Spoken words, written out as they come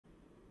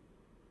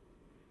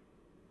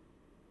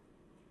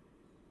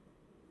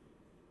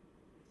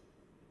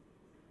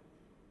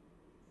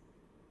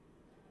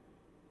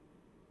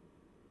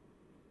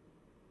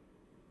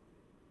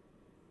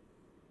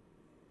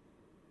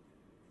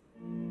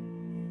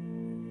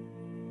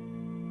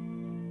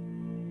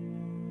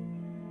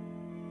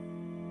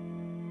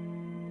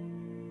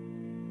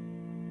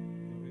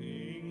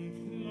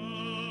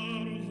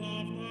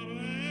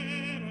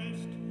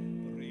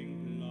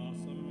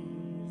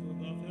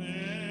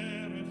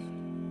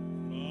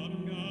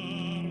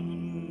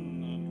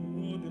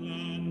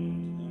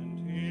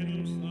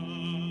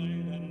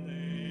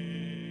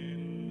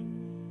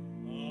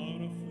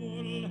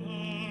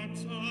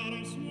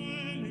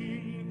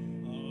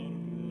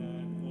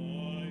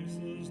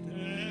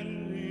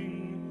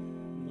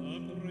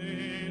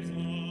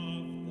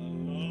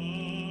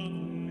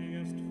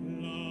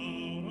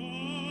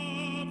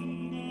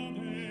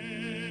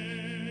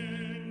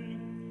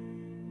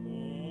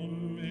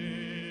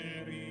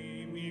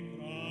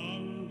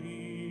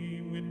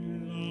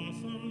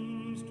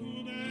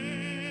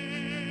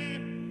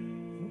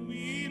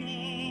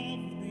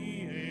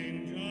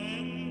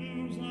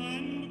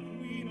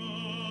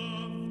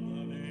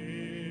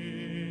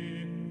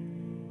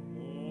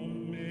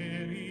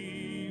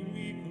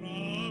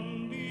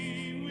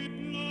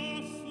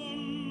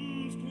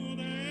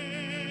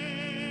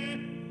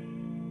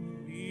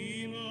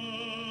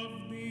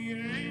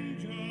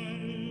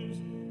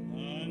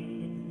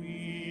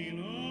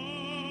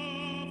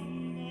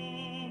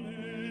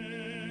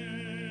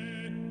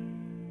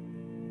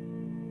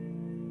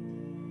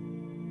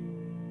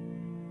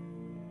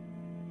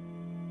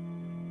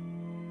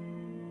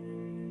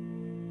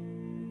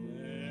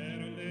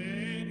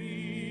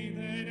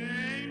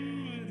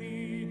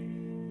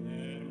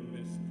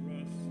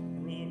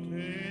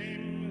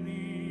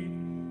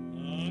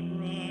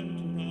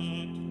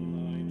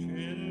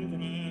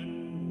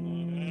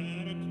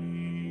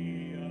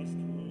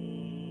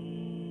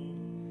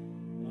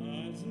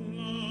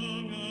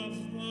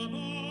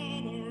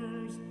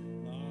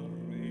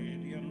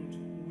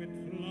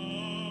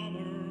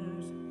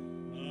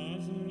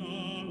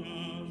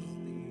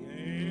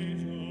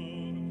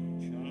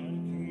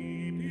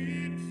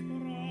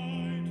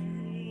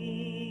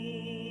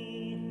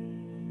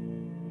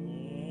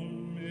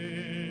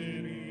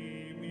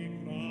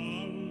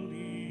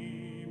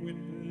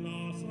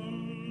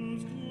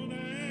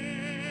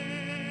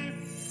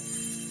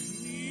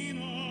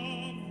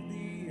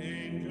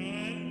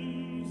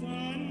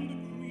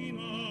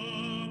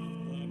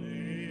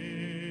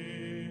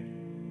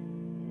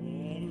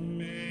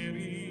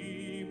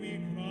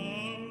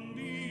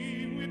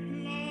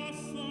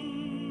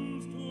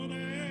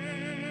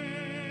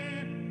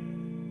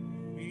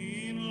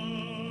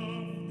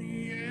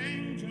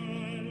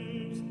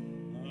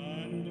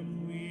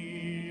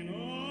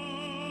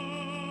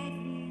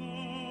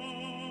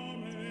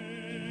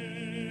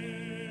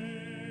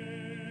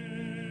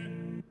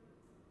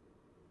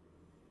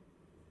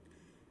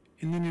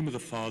In the name of the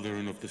Father,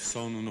 and of the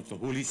Son, and of the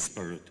Holy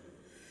Spirit,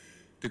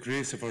 the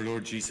grace of our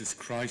Lord Jesus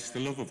Christ, the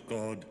love of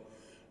God,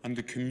 and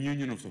the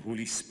communion of the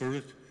Holy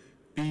Spirit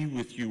be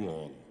with you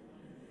all.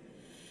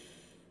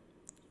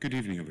 Good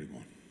evening,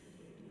 everyone.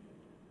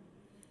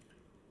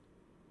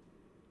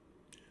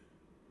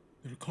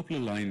 There are a couple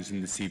of lines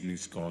in this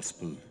evening's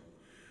Gospel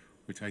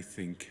which I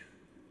think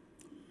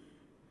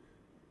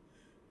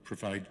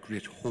provide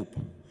great hope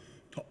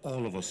to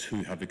all of us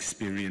who have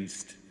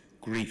experienced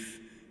grief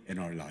in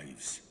our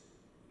lives.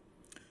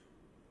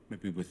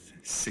 Maybe with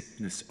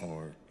sickness,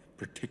 or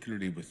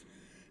particularly with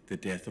the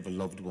death of a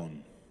loved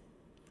one.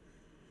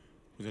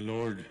 Where the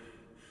Lord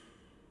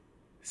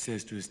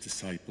says to his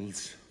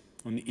disciples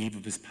on the eve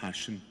of his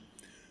passion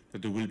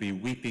that there will be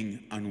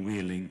weeping and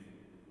wailing,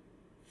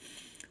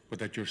 but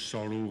that your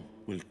sorrow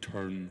will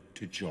turn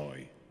to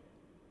joy.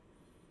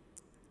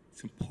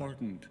 It's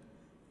important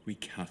we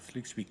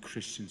Catholics, we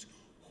Christians,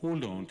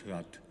 hold on to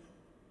that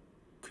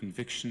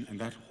conviction and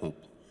that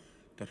hope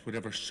that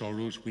whatever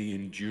sorrows we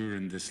endure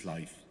in this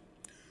life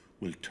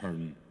will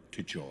turn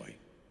to joy.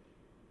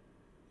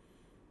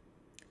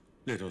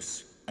 Let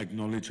us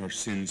acknowledge our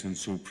sins and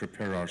so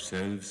prepare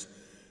ourselves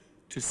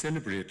to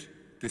celebrate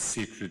the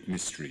sacred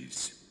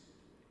mysteries.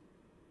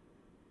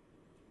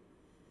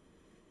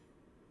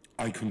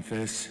 I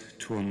confess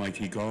to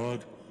Almighty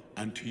God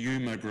and to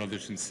you, my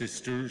brothers and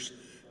sisters,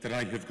 that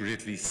I have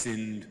greatly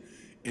sinned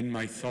in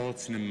my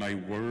thoughts and in my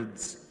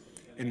words,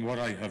 in what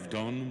I have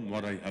done,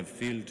 what I have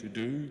failed to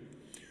do,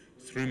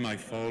 through my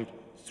fault,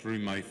 through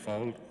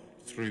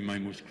my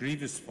most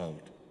grievous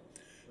fault.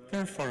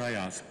 Therefore I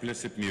ask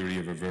Blessed Mary,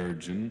 ever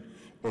Virgin,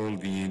 all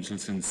the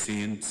angels and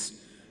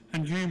saints,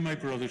 and you, my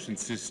brothers and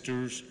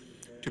sisters,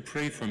 to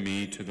pray for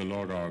me to the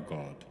Lord our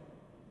God.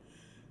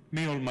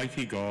 May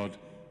Almighty God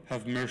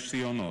have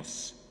mercy on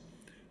us,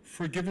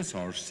 forgive us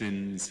our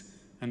sins,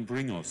 and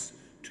bring us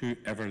to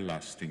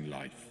everlasting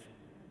life.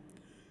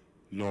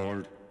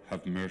 Lord,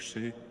 have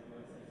mercy.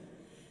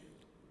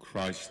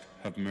 Christ,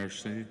 have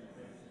mercy.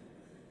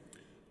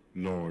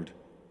 Lord,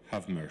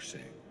 have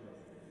mercy.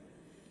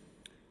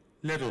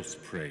 Let us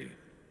pray.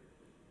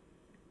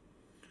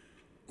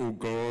 O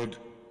God,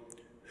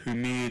 who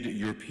made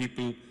your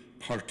people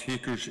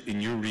partakers in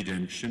your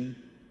redemption,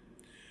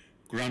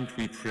 grant,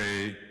 we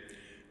pray,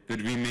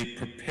 that we may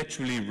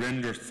perpetually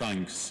render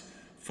thanks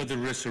for the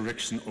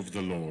resurrection of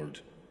the Lord,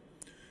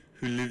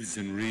 who lives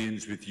and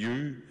reigns with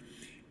you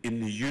in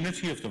the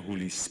unity of the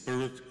Holy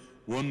Spirit,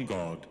 one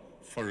God,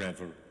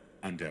 forever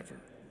and ever.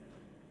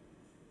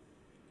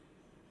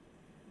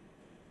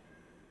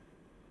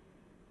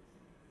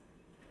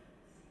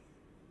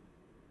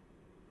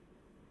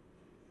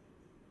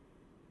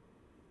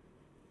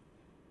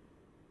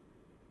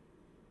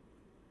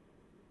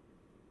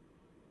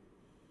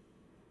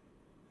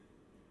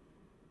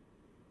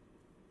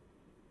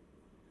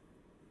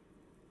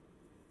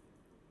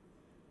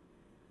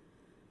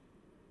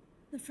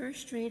 The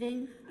first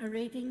reading, a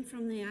reading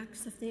from the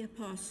Acts of the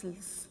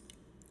Apostles.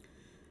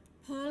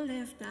 Paul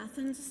left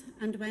Athens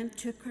and went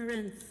to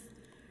Corinth,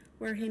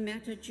 where he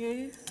met a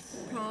Jew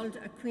called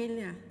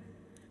Aquila,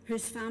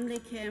 whose family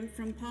came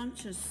from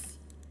Pontus.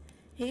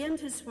 He and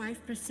his wife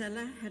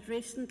Priscilla had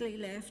recently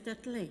left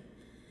Italy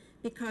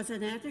because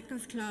an edict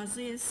of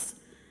Claudius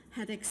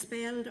had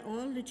expelled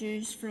all the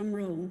Jews from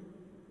Rome.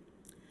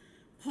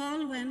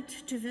 Paul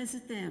went to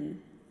visit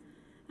them,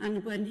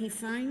 and when he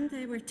found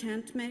they were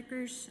tent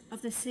makers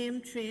of the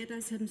same trade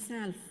as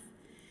himself,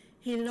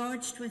 he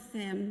lodged with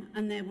them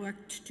and they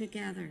worked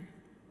together.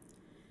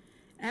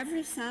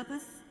 Every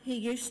Sabbath he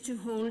used to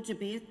hold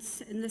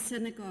debates in the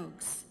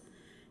synagogues,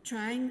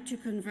 trying to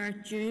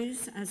convert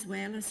Jews as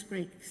well as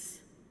Greeks.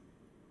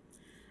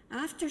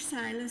 After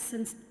Silas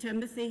and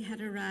Timothy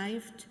had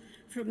arrived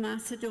from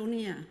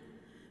Macedonia,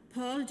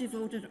 Paul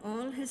devoted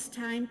all his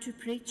time to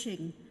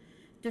preaching,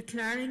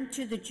 declaring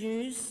to the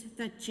Jews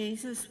that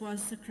Jesus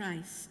was the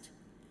Christ.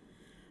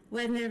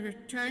 When they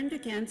turned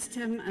against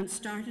him and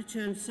started to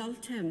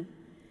insult him,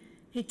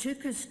 he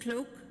took his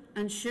cloak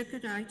and shook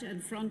it out in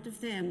front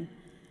of them,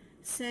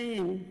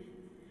 saying,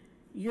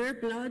 "Your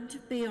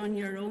blood be on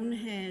your own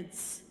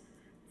heads.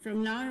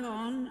 From now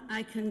on,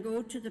 I can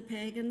go to the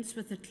pagans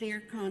with a clear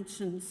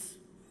conscience."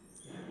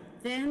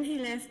 Then he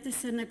left the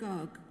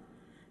synagogue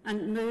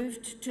and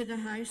moved to the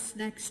house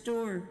next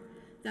door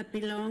that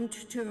belonged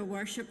to a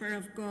worshipper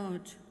of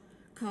God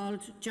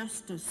called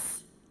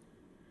Justus.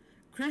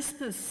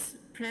 Crispus,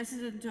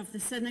 president of the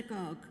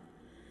synagogue,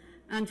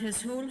 and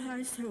his whole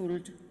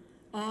household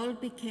all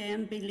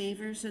became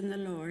believers in the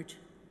Lord.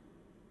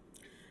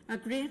 A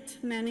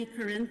great many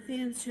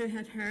Corinthians who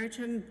had heard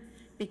him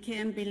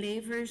became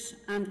believers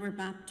and were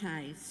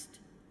baptized.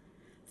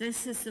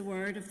 This is the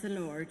word of the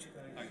Lord.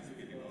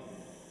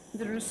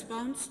 The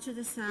response to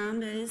the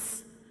psalm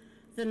is,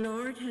 "The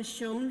Lord has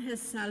shown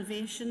his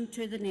salvation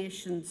to the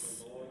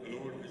nations." The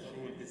Lord has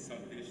shown his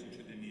salvation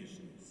to the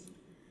nations.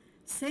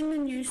 Sing a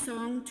new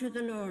song to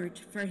the Lord,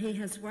 for he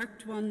has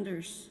worked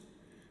wonders.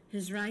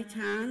 His right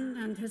hand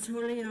and his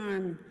holy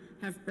arm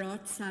have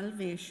brought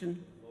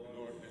salvation. The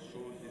Lord has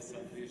shown his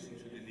salvation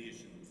to the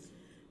nations.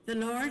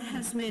 The Lord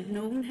has made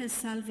known his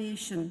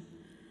salvation,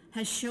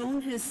 has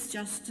shown his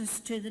justice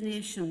to the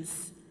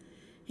nations.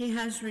 He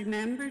has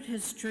remembered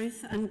his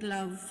truth and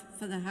love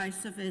for the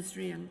house of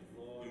Israel.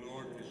 The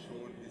Lord has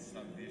shown his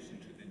salvation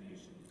to the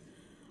nations.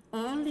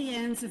 All the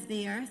ends of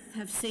the earth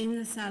have seen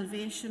the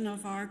salvation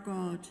of our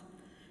God.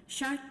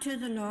 Shout to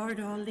the Lord,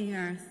 all the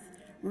earth.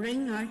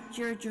 Ring out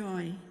your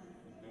joy.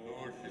 The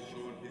Lord has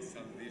shown his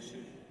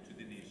salvation to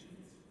the nations.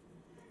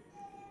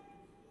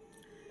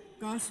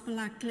 Gospel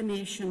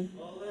acclamation.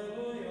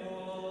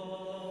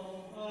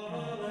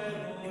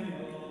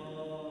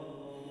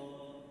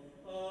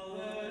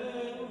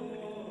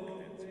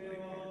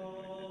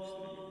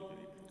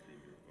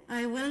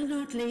 I will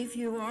not leave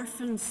you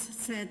orphans,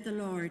 said the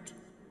Lord.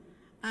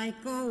 I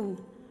go,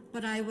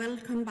 but I will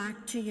come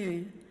back to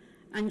you,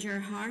 and your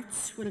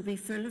hearts will be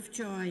full of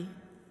joy.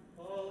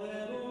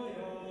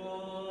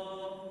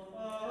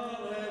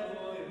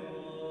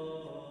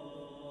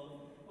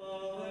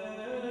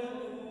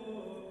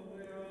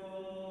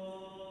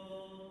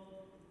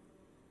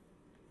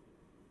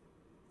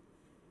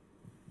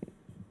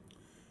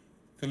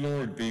 The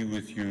Lord be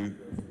with you.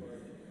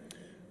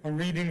 A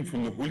reading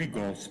from the Holy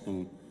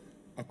Gospel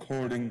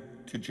according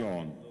to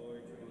John.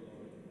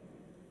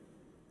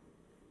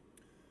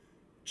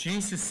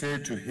 Jesus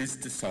said to his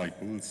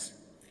disciples,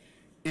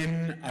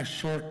 "In a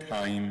short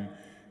time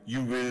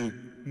you will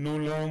no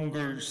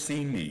longer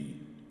see me,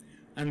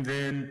 and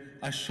then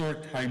a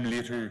short time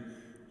later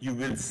you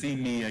will see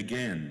me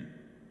again."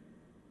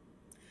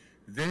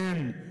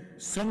 Then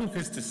some of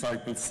his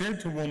disciples said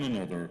to one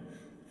another,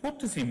 "What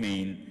does he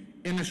mean?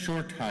 In a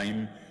short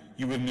time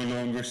you will no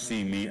longer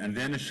see me, and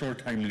then a short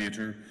time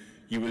later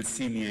you will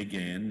see me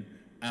again,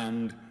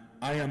 and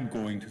I am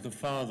going to the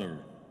Father."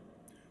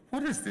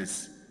 What is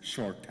this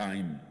short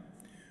time?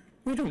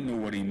 We don't know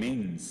what he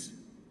means.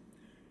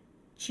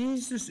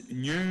 Jesus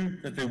knew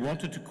that they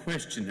wanted to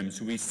question him,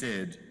 so he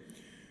said,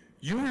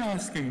 "You are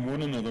asking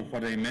one another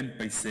what I meant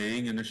by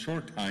saying, in a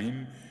short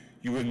time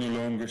you will no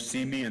longer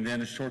see me, and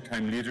then a short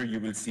time later you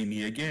will see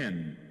me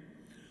again.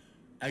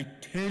 I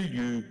tell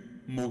you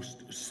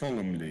most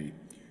solemnly,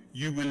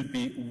 you will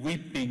be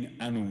weeping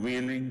and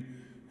wailing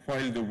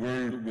while the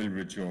world will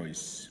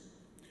rejoice.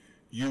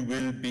 You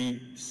will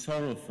be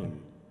sorrowful,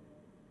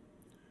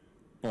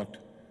 but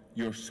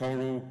your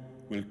sorrow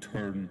will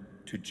turn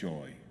to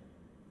joy."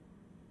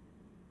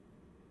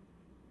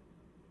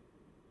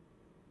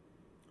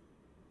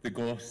 The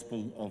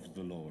Gospel of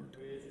the Lord.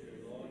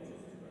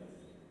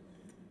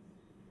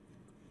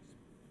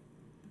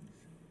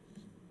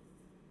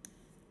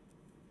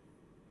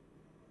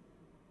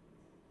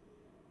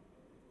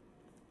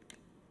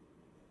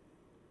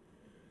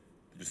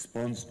 The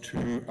response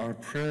to our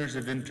prayers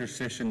of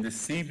intercession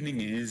this evening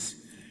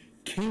is,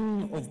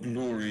 "King of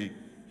glory,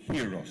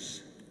 hear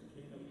us."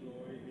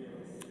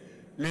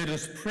 Let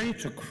us pray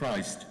to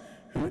Christ,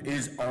 who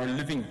is our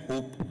living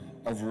hope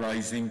of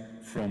rising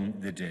from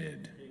the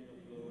dead.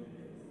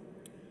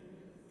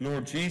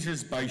 Lord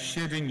Jesus, by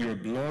shedding your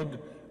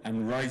blood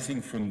and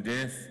rising from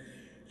death,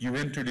 you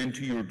entered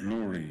into your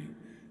glory.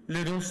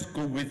 Let us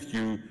go with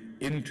you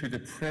into the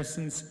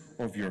presence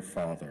of your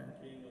Father.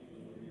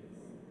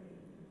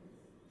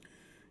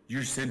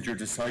 You sent your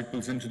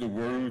disciples into the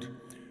world,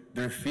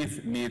 their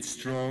faith made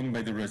strong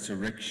by the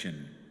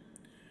resurrection.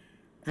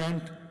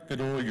 Grant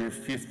that all your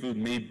faithful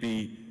may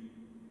be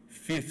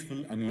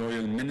faithful and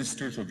loyal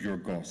ministers of your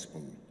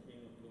gospel.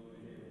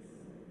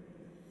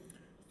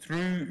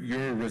 Through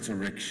your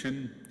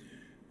resurrection,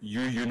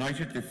 you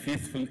united the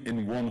faithful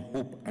in one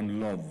hope and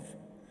love.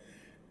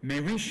 May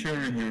we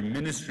share in your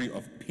ministry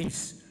of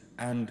peace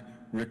and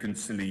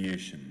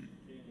reconciliation.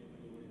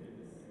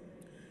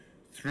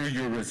 Through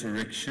your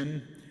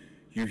resurrection,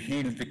 you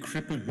healed the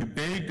cripple who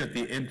begged at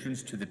the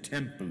entrance to the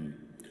temple.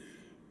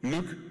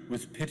 Look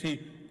with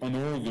pity on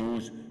all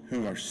those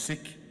who are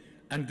sick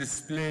and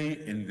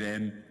display in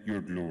them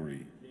your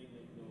glory.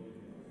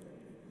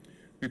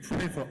 We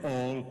pray for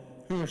all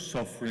who are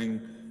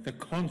suffering the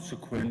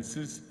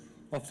consequences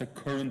of the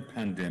current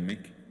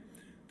pandemic,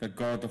 that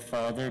God the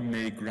Father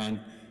may grant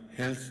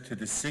health to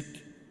the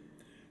sick,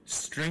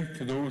 strength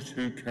to those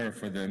who care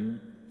for them,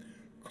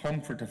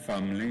 comfort to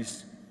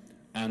families,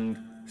 and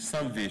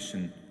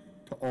salvation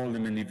to all the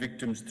many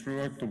victims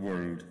throughout the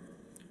world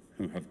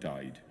who have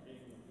died.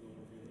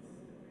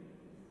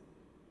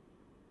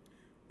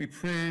 We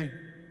pray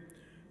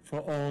for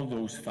all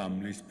those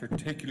families,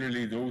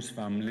 particularly those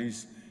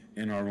families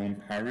in our own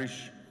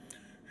parish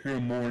who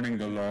are mourning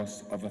the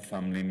loss of a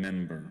family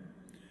member,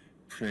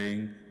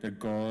 praying that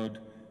God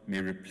may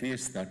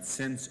replace that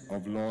sense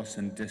of loss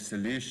and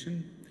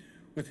desolation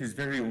with his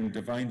very own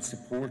divine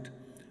support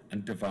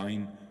and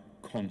divine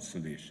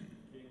consolation.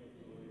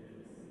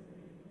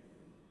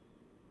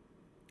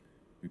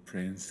 We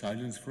pray in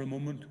silence for a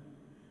moment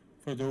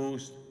for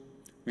those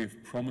we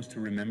have promised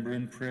to remember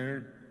in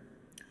prayer,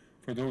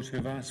 for those who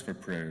have asked for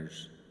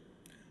prayers,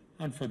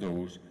 and for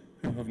those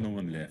who have no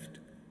one left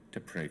to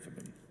pray for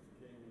them.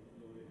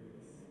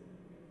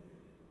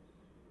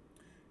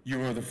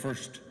 You are the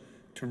first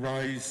to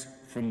rise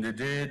from the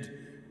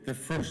dead, the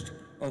first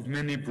of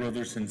many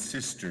brothers and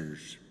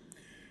sisters.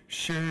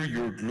 Share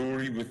your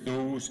glory with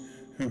those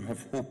who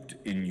have hoped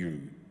in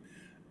you.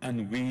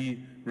 And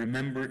we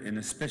remember in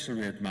a special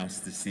way at Mass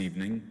this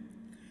evening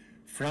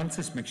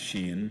Francis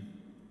McShane,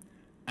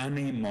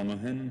 Annie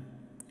Monaghan,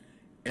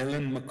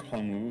 Ellen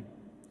McConnell,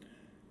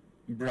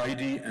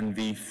 Bridie and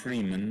V.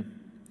 Freeman,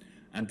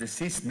 and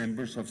deceased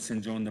members of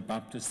St. John the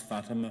Baptist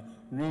Fatima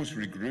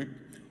Rosary Group,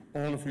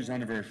 all of whose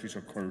anniversaries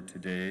occur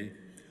today.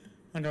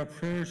 And our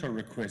prayers are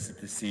requested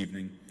this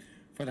evening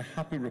for the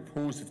happy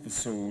repose of the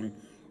soul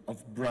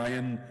of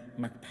Brian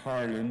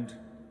McParland,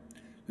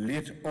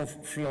 late of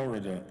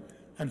Florida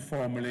and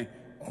formerly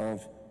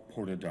of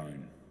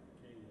Portadown.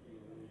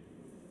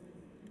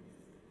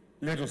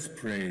 Let us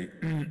pray.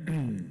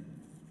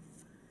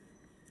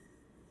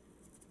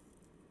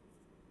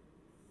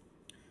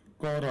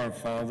 God our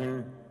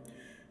Father,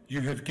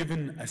 you have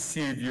given a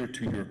Saviour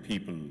to your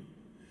people.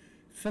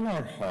 Fill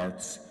our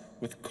hearts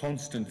with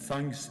constant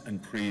thanks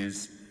and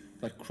praise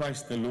that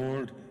Christ the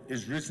Lord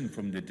is risen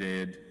from the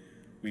dead.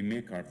 We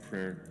make our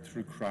prayer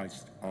through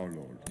Christ our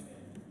Lord.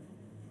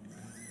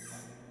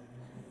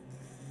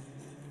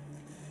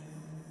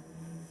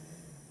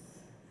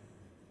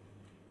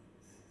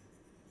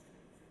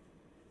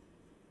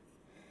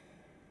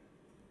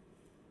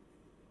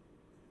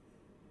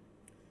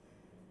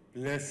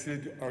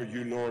 Blessed are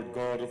you, Lord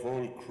God of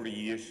all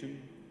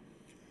creation,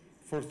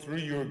 for through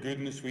your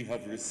goodness we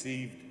have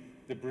received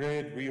the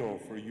bread we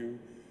offer you,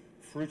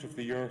 fruit of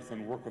the earth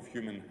and work of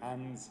human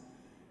hands.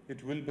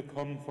 It will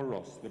become for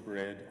us the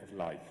bread of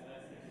life.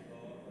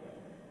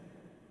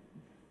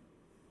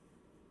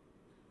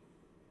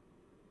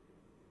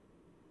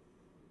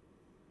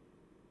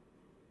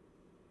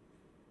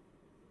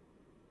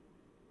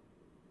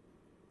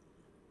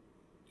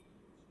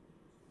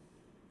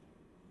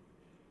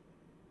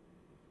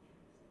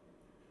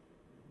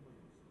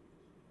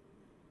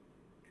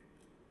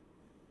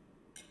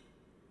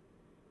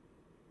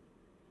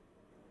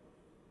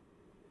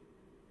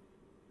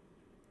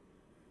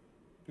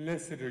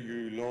 Blessed are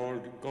you,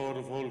 Lord, God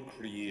of all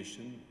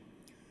creation,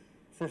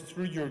 for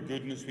through your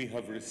goodness we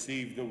have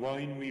received the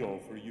wine we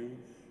offer you,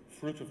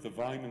 fruit of the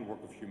vine and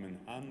work of human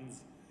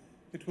hands.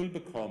 It will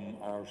become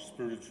our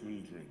spiritual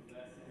drink.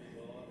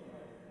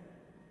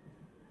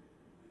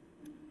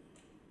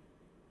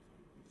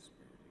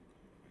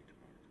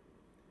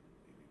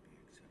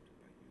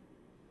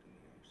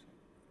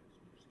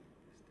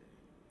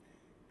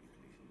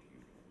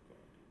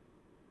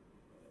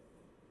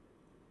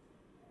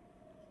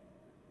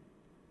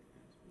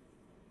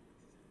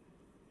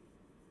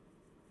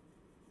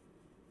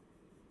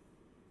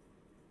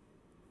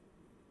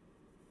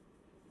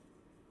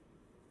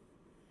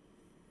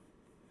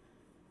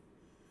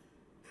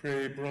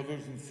 Pray,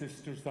 brothers and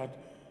sisters, that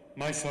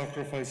my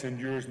sacrifice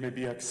and yours may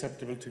be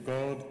acceptable to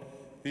God,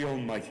 the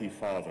Almighty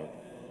Father.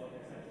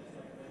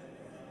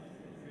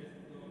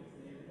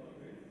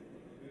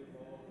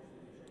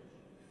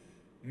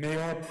 May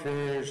our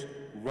prayers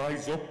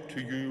rise up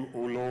to you, O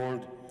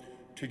Lord,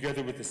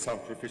 together with the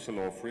sacrificial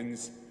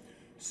offerings,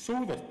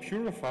 so that,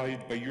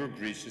 purified by your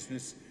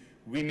graciousness,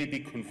 we may be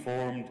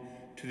conformed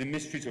to the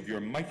mysteries of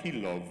your mighty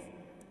love,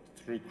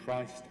 through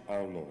Christ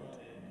our Lord.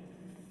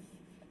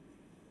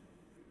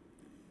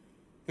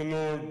 The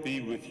Lord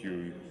be with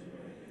you.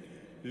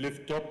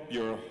 Lift up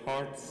your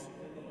hearts.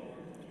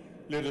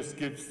 Let us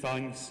give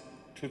thanks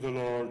to the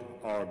Lord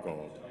our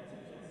God.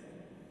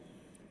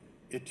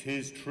 It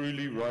is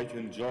truly right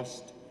and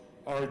just,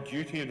 our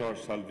duty and our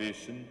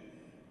salvation,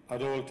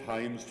 at all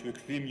times to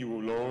acclaim you, O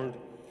Lord,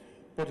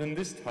 but in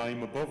this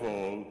time above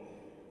all,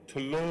 to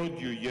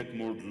laud you yet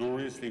more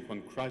gloriously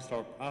when Christ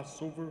our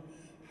Passover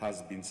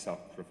has been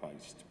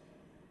sacrificed.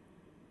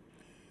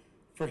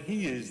 For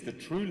he is the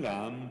true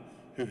Lamb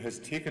who has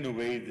taken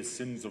away the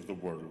sins of the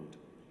world.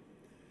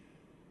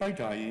 By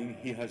dying,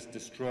 he has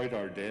destroyed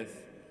our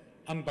death,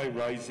 and by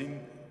rising,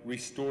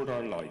 restored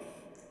our life.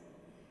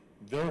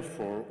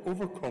 Therefore,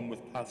 overcome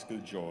with paschal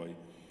joy,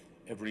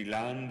 every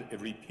land,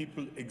 every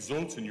people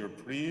exults in your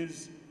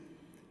praise,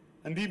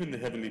 and even the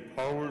heavenly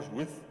powers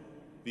with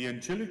the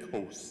angelic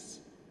hosts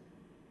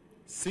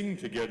sing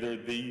together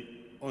the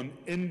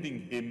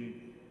unending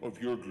hymn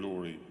of your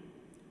glory,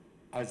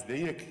 as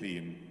they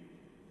acclaim,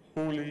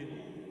 Holy,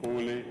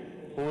 holy,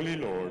 holy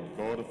Lord,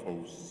 God of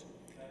hosts.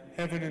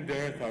 Heaven and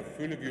earth are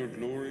full of your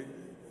glory.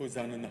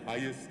 Hosanna in the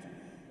highest.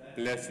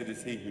 Blessed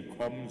is he who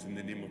comes in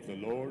the name of the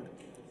Lord.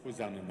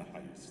 Hosanna in the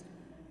highest.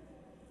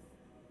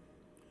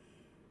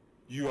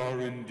 You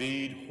are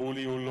indeed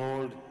holy, O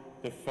Lord,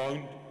 the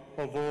fount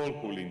of all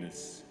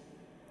holiness.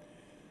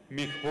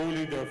 Make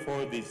holy,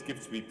 therefore, these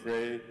gifts, we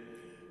pray,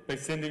 by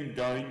sending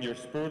down your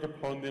Spirit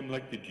upon them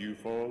like the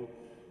dewfall,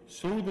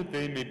 so that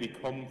they may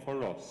become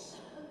for us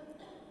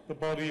the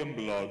body and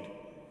blood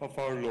of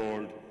our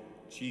Lord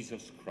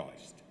Jesus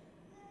Christ.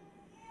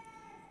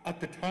 At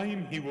the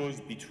time he was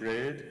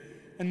betrayed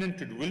and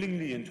entered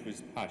willingly into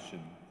his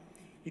passion,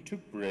 he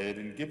took bread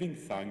and, giving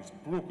thanks,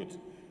 broke it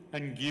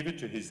and gave it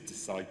to his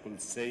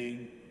disciples,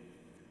 saying,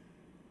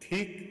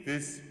 "Take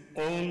this,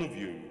 all of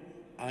you,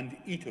 and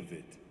eat of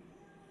it.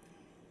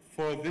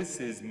 For this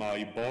is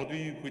my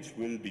body, which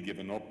will be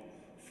given up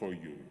for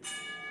you.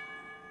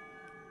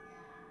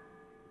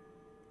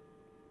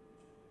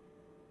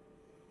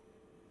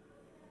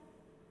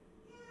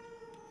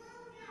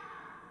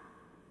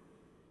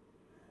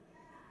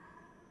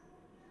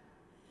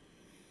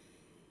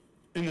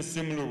 In a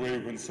similar way,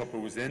 when supper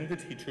was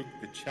ended, he took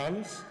the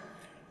chalice,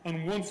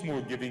 and once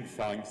more giving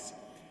thanks,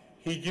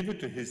 he gave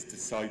it to his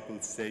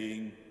disciples,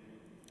 saying,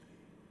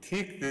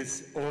 "Take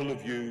this, all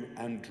of you,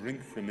 and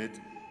drink from it,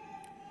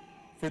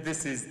 for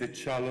this is the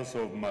chalice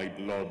of my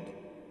blood,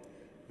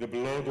 the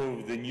blood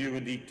of the new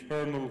and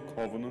eternal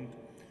covenant,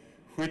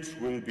 which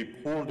will be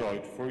poured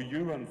out for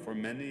you and for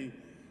many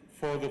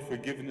for the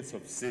forgiveness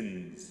of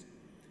sins.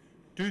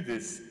 Do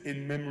this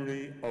in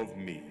memory of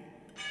me."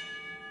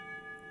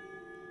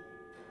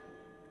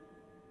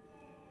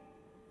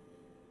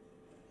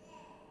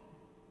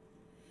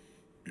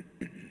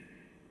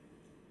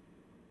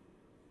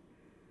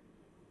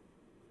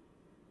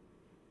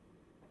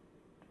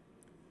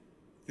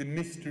 The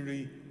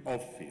mystery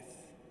of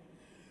faith.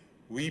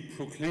 We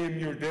proclaim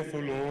your death, O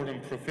Lord,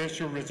 and profess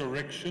your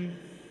resurrection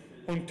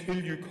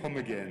until you come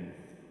again.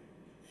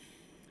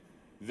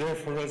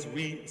 Therefore, as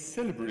we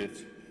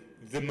celebrate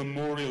the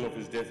memorial of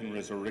his death and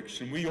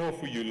resurrection, we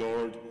offer you,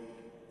 Lord,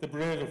 the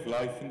bread of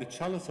life and the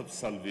chalice of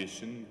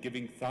salvation,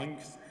 giving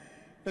thanks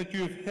that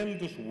you have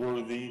held us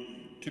worthy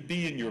to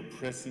be in your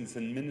presence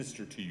and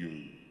minister to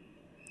you.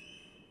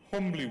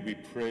 Humbly we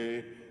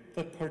pray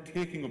that,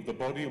 partaking of the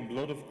body and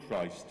blood of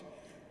Christ,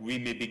 we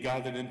may be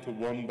gathered into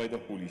one by the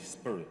Holy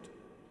Spirit.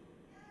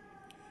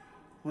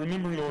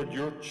 Remember, Lord,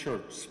 your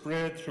church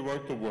spread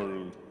throughout the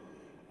world,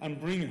 and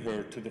bring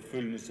her to the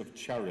fullness of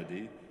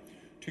charity,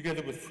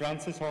 together with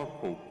Francis, our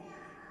Pope,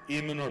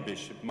 Eamon, our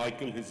Bishop,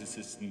 Michael, his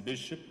assistant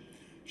bishop,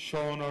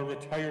 Sean, our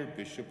retired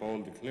bishop,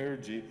 all the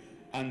clergy,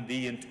 and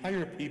the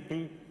entire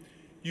people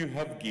you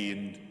have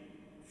gained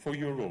for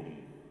your own.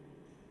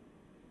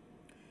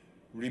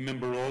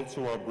 Remember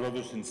also our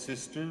brothers and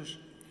sisters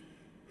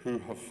who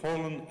have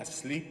fallen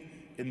asleep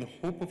in the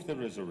hope of the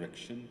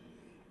resurrection,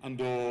 and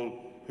all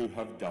who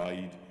have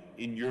died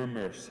in your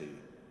mercy.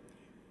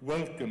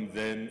 Welcome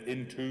them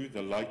into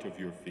the light of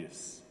your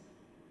face.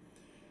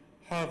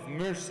 Have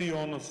mercy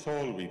on us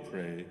all, we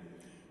pray,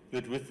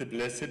 that with the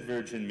Blessed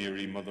Virgin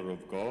Mary, Mother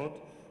of God,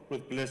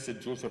 with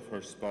blessed Joseph,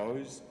 her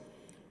spouse,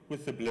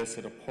 with the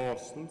blessed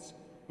apostles,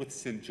 with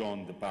St.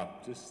 John the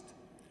Baptist,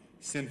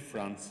 St.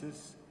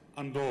 Francis,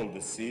 and all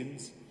the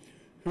saints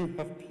who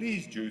have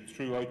pleased you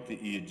throughout the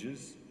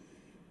ages,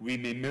 we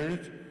may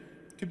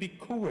merit to be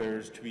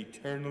co-heirs to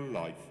eternal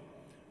life,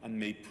 and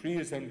may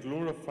praise and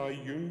glorify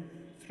you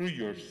through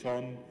your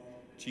Son,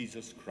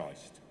 Jesus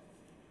Christ.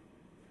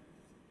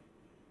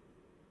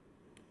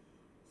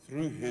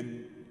 Through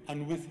him,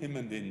 and with him,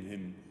 and in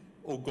him,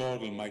 O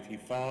God, Almighty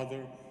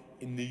Father,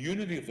 in the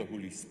unity of the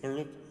Holy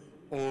Spirit,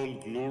 all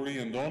glory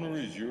and honour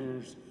is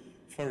yours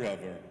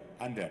forever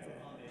and ever.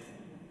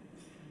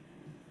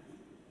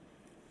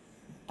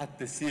 At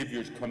the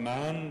Saviour's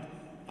command,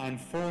 and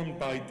formed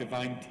by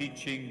divine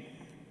teaching,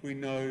 we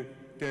now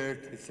dare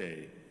to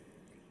say,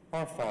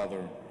 Our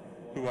Father,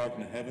 who art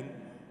in heaven,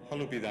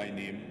 hallowed be thy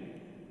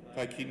name.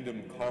 Thy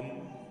kingdom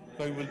come,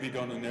 thy will be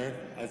done on earth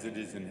as it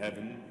is in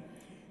heaven.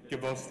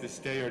 Give us this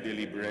day our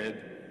daily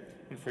bread,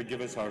 and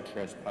forgive us our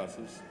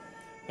trespasses,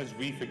 as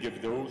we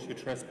forgive those who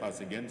trespass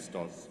against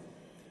us.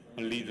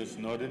 And lead us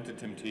not into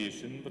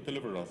temptation, but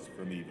deliver us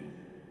from evil.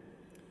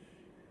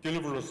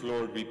 Deliver us,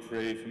 Lord, we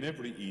pray, from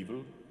every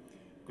evil.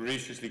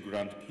 Graciously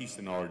grant peace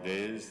in our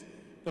days,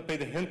 that by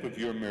the help of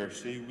your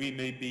mercy we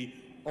may be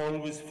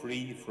always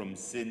free from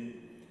sin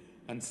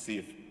and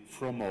safe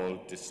from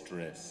all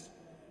distress,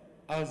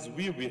 as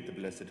we await the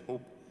blessed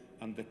hope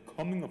and the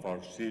coming of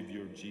our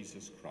Saviour,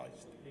 Jesus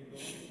Christ.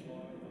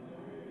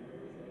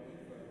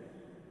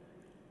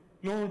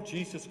 Lord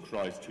Jesus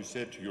Christ, who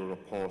said to your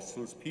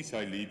apostles, Peace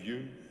I leave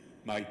you,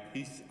 my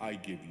peace I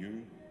give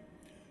you,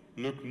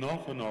 look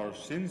not on our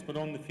sins, but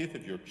on the faith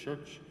of your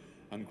church,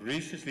 and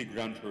graciously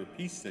grant her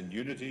peace and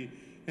unity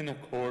in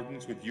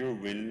accordance with your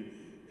will,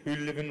 who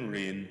live and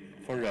reign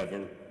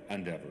forever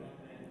and ever.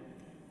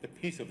 The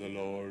peace of the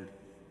Lord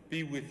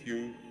be with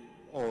you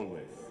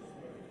always.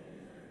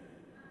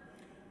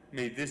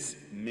 May this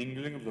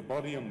mingling of the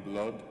body and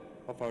blood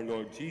of our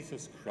Lord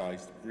Jesus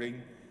Christ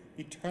bring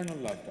eternal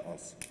life to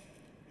us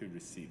who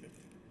receive it.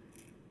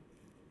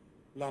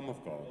 Lamb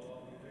of God,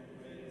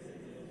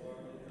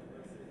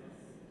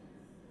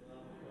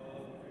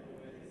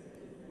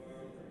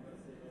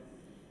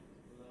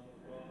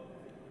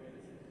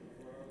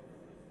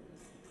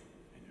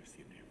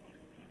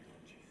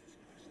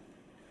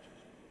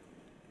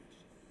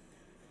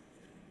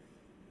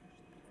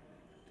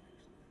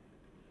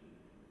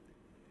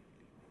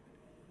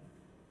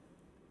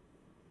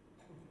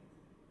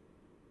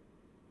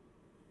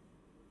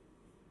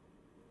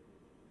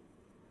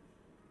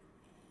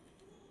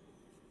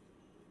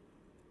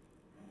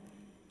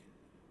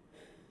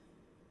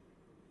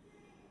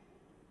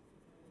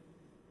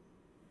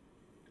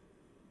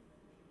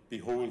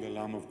 behold the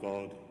Lamb of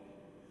God.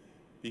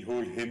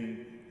 Behold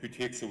him who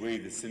takes away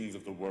the sins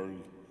of the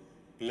world.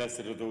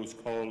 Blessed are those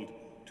called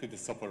to the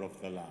supper of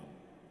the Lamb.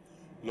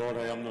 Lord,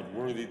 I am not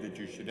worthy that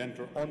you should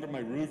enter under my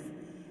roof,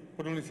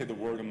 but only say the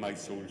word and my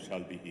soul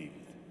shall be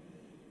healed.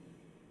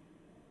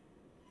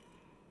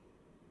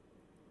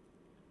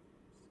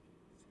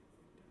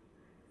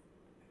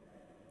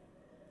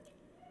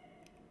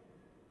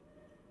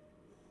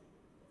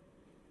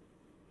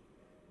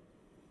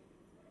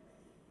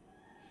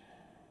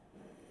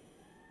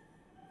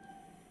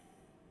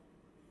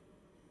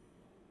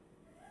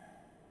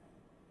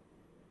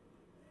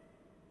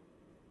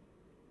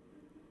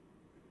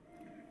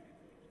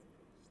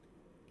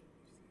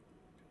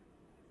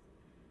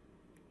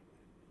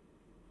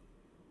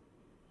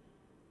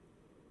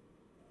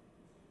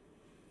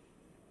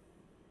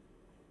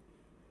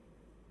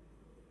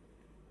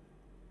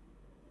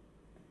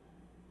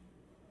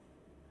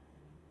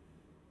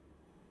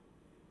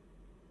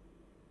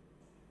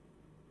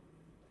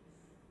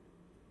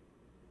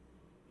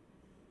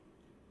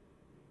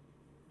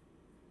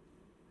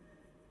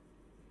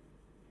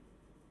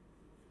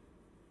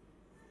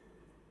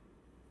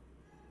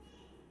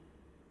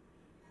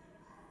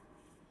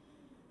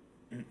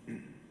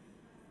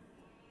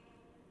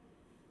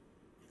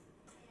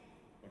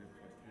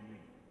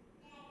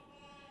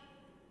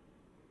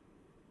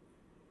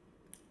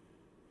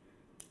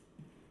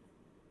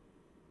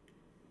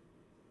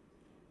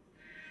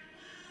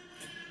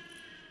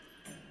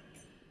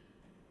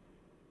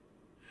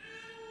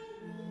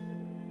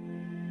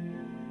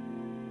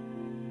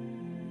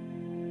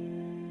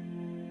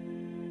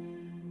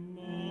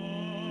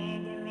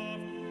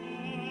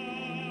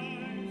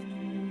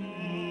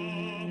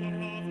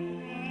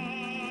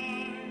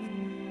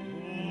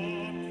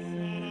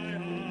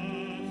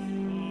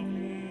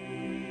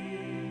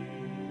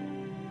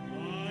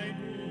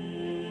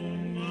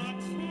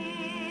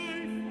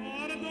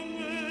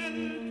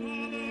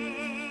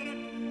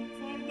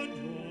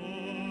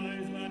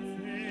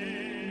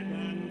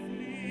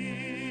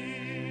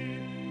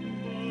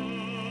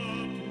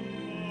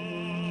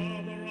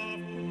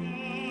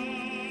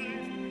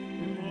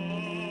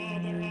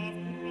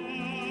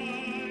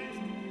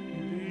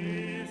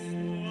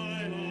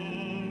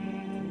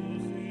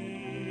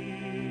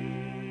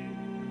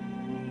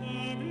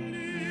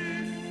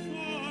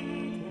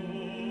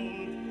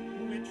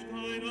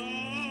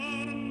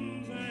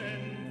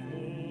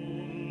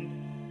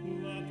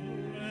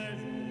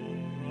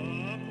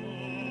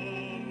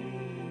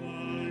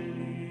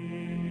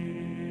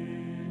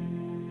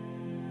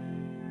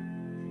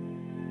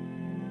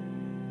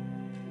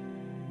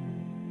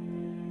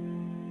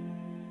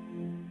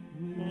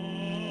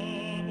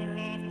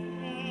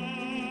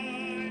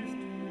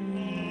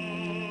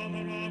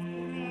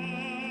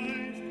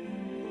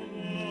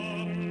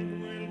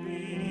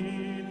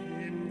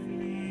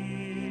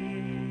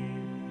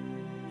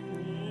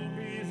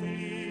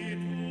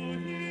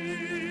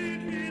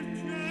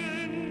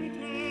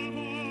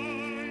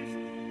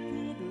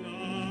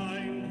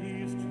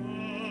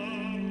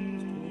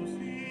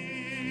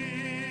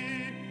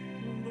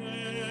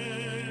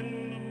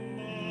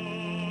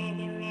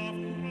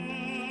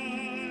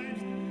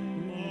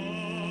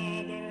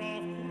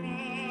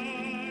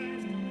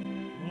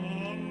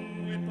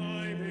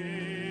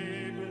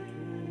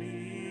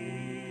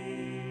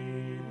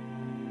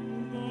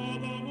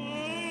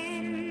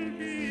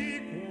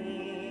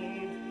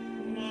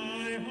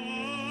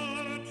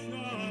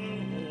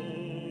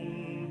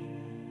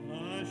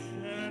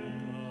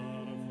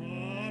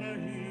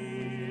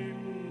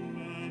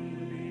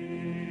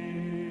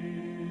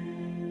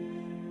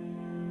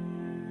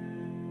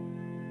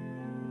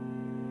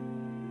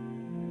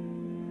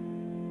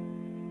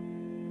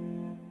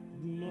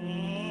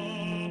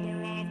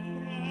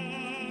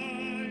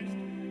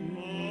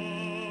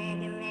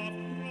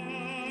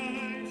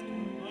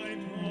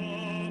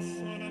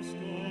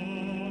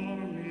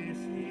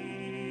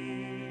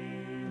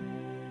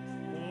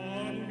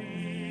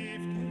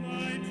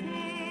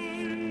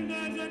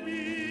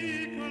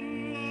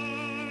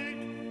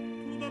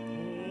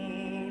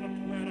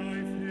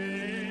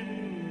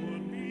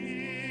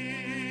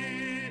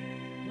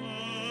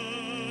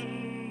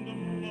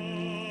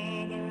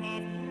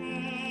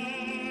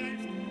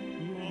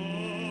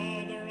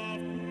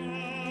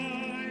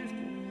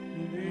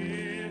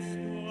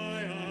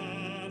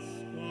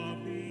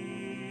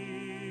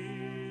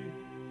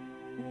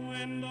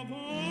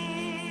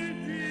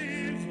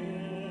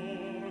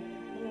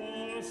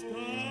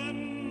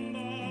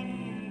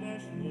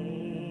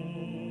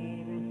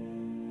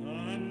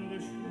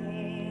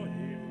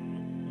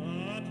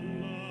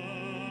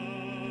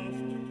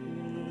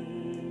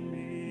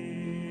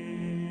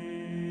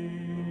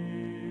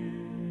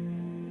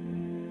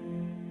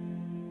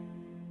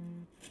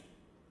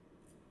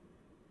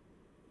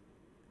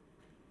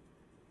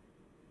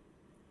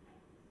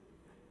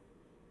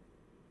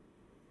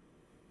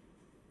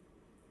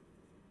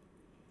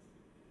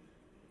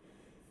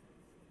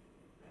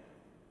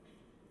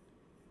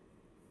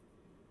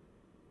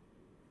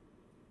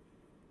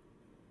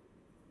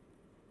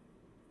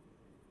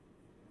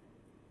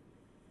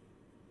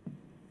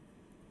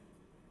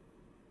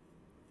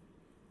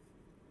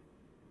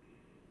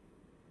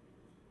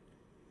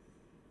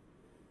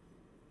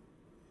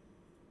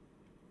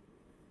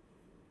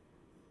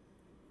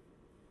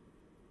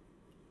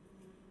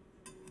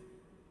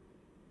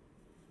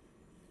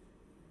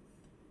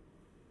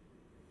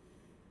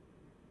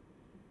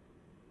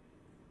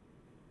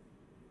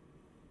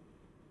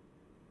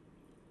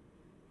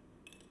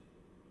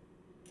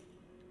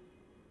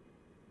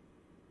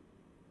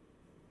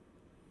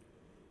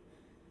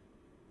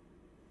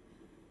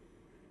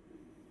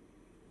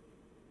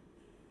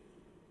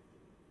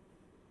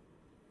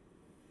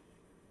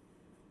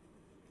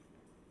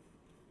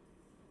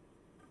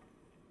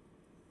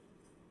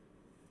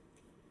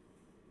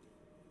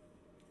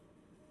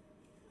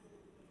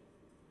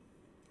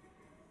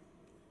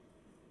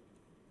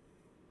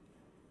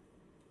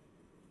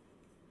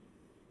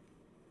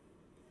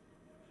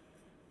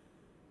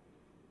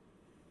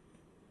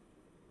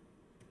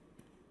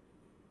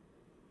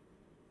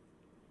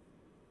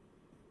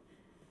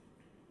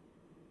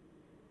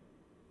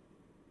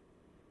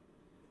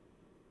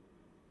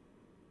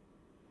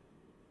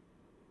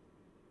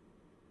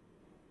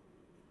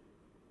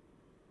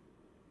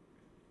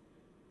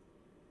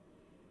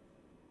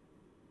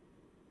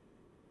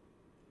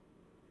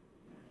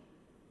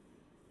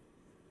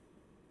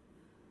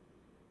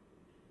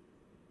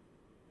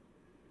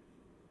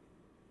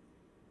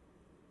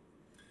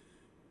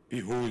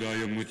 Behold, I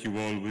am with you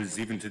always,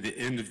 even to the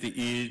end of the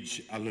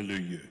age.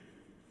 Alleluia.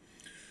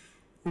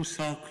 O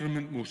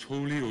sacrament most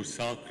holy, O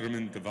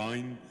sacrament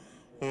divine,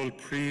 all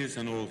praise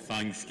and all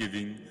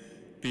thanksgiving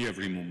be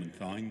every moment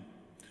thine.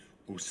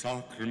 O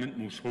sacrament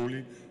most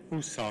holy,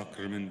 O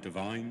sacrament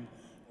divine,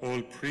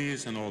 all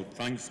praise and all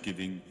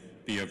thanksgiving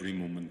be every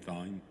moment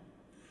thine.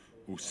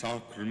 O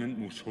sacrament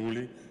most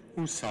holy,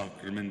 O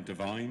sacrament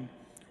divine,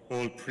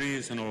 all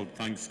praise and all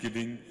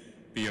thanksgiving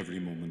be every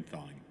moment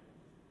thine.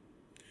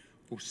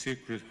 O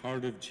Sacred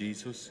Heart of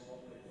Jesus,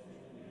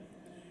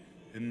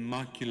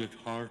 Immaculate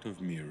Heart of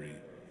Mary.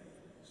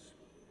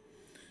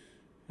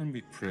 And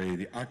we pray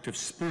the act of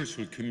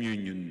spiritual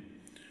communion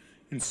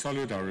in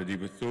solidarity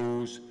with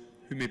those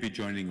who may be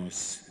joining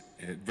us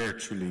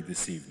virtually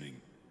this evening.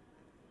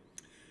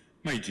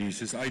 My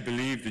Jesus, I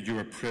believe that you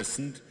are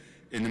present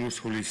in the most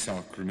holy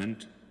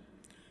sacrament.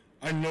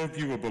 I love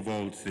you above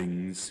all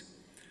things,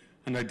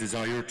 and I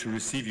desire to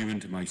receive you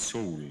into my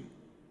soul.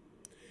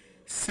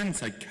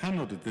 Since I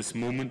cannot at this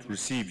moment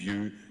receive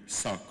you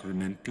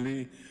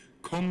sacramentally,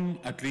 come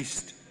at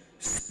least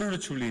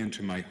spiritually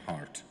into my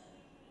heart.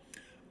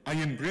 I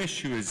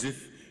embrace you as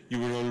if you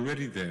were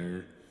already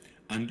there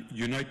and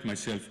unite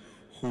myself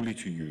wholly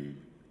to you.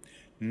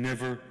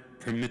 Never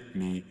permit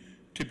me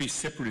to be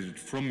separated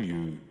from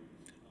you.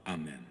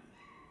 Amen.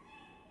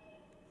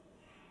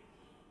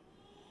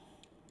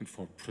 And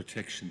for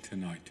protection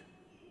tonight,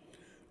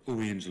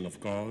 O angel of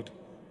God,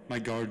 my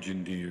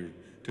guardian dear,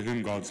 to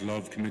whom God's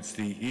love commits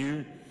thee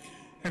here,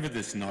 ever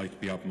this night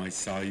be at my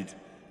side,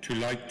 to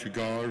light, to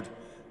guard,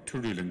 to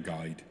rule and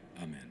guide.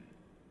 Amen.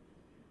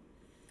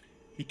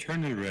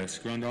 Eternal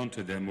rest grant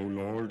unto them, O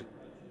Lord.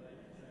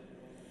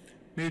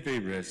 May they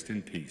rest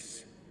in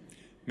peace.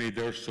 May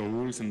their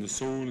souls and the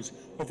souls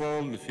of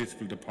all the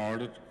faithful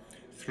departed,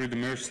 through the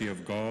mercy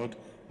of God,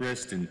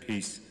 rest in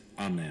peace.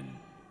 Amen.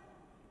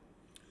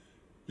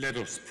 Let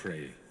us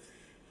pray.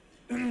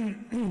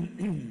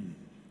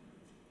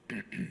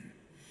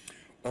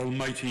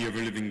 Almighty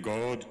ever-living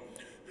God,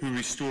 who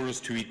restore us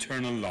to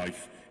eternal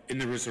life in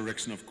the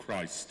resurrection of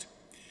Christ,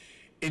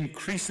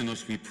 increase in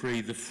us, we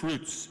pray, the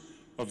fruits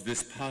of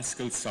this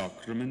Paschal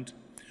sacrament,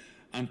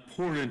 and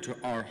pour into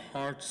our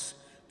hearts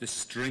the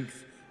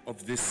strength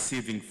of this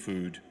saving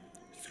food,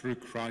 through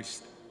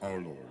Christ our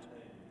Lord.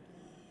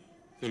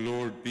 The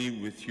Lord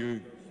be with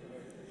you.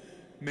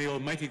 May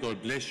Almighty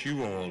God bless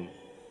you all,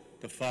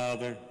 the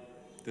Father,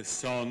 the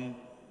Son,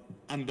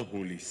 and the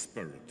Holy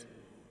Spirit.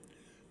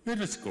 Let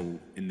us go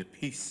in the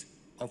peace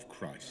of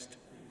Christ.